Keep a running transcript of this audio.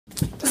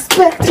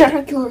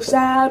Spectacular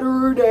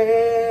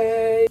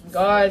Saturday!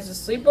 Guys, the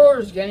sleepover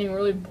is getting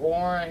really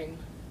boring.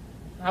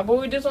 How about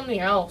we do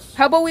something else?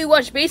 How about we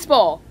watch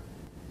baseball?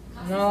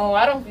 No,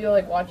 I don't feel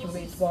like watching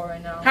baseball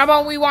right now. How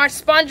about we watch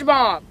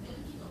SpongeBob?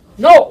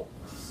 No!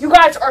 You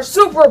guys are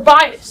super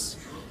biased!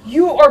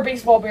 You are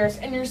baseball bears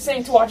and you're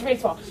saying to watch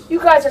baseball. You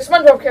guys are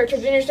SpongeBob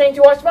characters and you're saying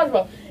to watch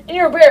SpongeBob. And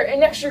you're a bear and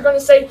next you're going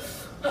to say,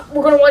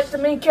 we're going to watch the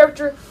main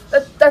character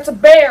that's a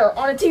bear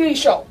on a TV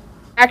show.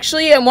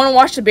 Actually, I want to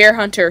watch The Bear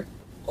Hunter.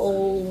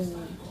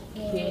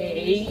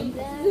 Okay.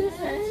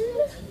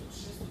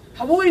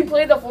 How about we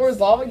play the Floor is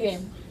Lava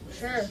game?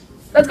 Sure.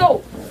 Let's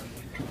go!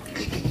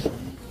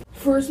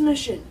 First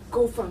mission,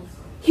 go from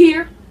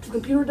here to the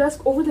computer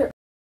desk over there.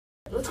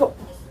 Let's go.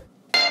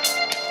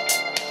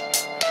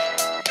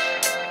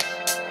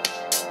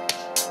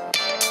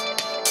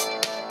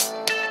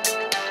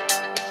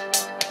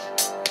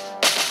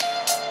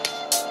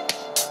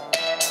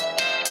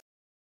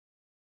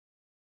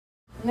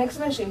 Next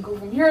mission, go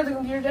from here at the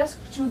computer desk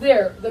to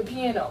there, the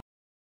piano.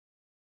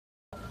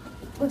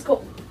 Let's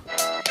go.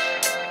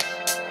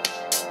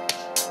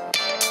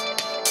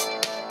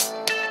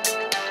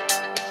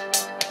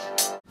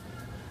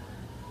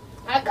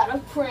 I got a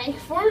prank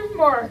for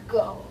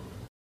Marco.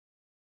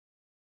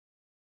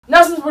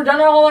 Now since we're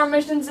done all our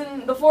missions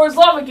in the Floor is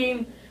Lava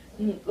game,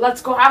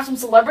 let's go have some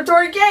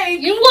celebratory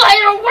cake! You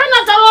liar! We're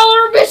not done all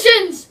our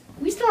missions!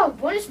 We still have a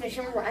bonus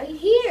mission right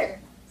here.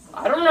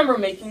 I don't remember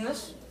making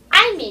this.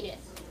 I made it.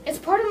 It's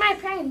part of my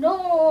prank.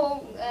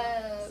 No,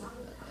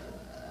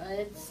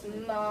 it's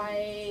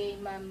my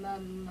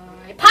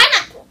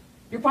pineapple.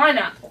 Your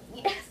pineapple.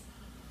 Yes.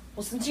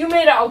 Well, since you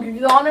made it, I'll give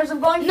you the honors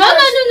of going No.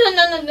 first.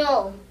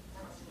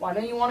 Why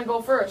don't you want to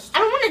go first? I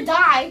don't want to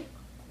die.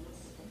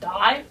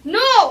 Die?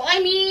 No, I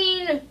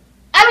mean,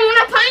 I don't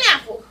want a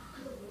pineapple.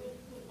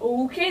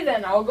 Okay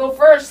then, I'll go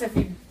first if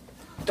you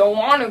don't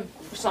want to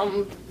for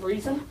some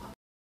reason.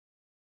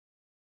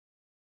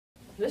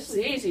 This is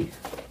easy.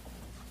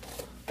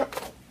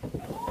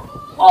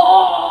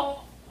 Oh!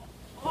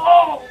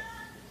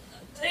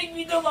 Take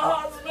me to the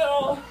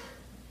hospital!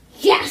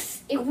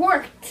 Yes, it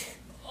worked.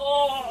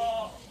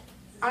 Oh!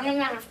 I'm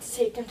gonna have to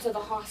take him to the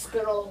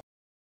hospital.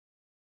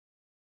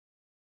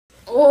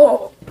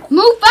 Oh!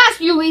 Move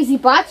fast, you lazy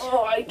butt.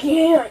 Oh, I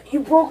can't.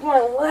 You broke my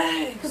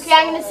legs. Okay,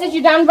 I'm gonna sit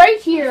you down right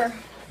here.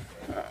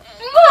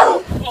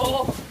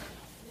 Oh!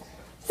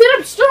 Sit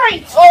up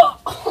straight. Oh!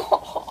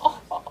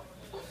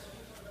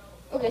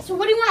 Okay, so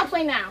what do you want to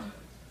play now?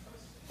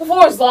 The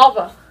Floor is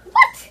Lava.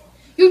 What?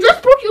 You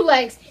just broke your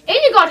legs, and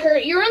you got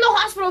hurt. You're in the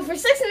hospital for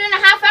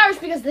 6.5 hours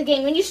because of the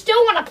game, and you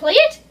still want to play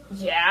it?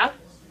 Yeah?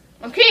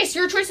 Okay, it's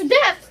your choice of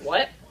death.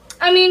 What?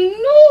 I mean,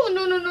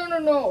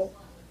 no.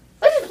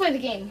 Let's just play the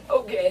game.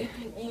 Okay,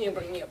 you need to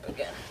bring me up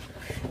again.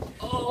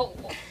 Oh!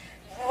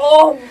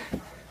 Oh!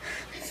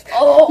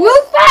 Oh!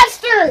 Move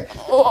faster!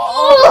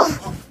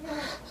 Oh!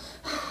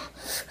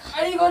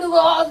 I need to go to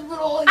the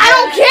hospital again. I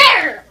don't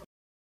care!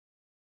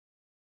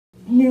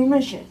 New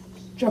mission.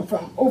 Jump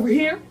from over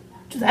here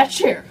to that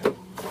chair.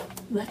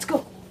 Let's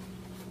go.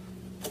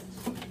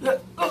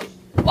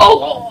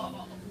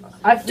 Oh!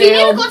 I failed. Do you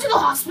need to go to the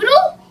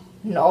hospital?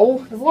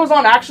 No, the floor's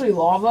not actually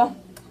lava.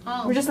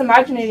 Oh. We're just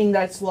imagining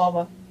that it's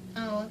lava.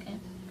 Oh, okay.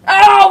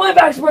 Ow! My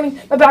back's burning!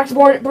 My back's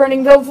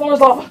burning! The floor's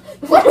lava!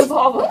 The floor's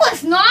lava! No,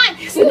 it's not!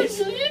 You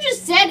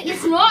just said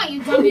it's not,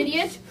 you dumb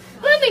idiot.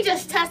 Let me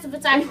just test if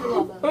it's actually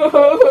lava.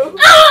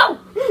 Ow!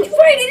 You're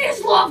right, it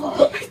is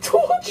lava! I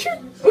told you!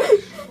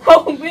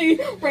 Help me!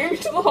 Bring me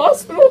to the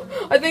hospital!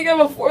 I think I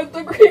have a 4th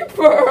degree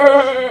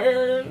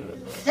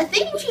burn! The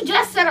things you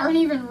just said aren't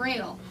even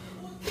real.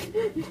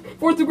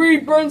 4th degree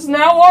burns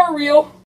now are real.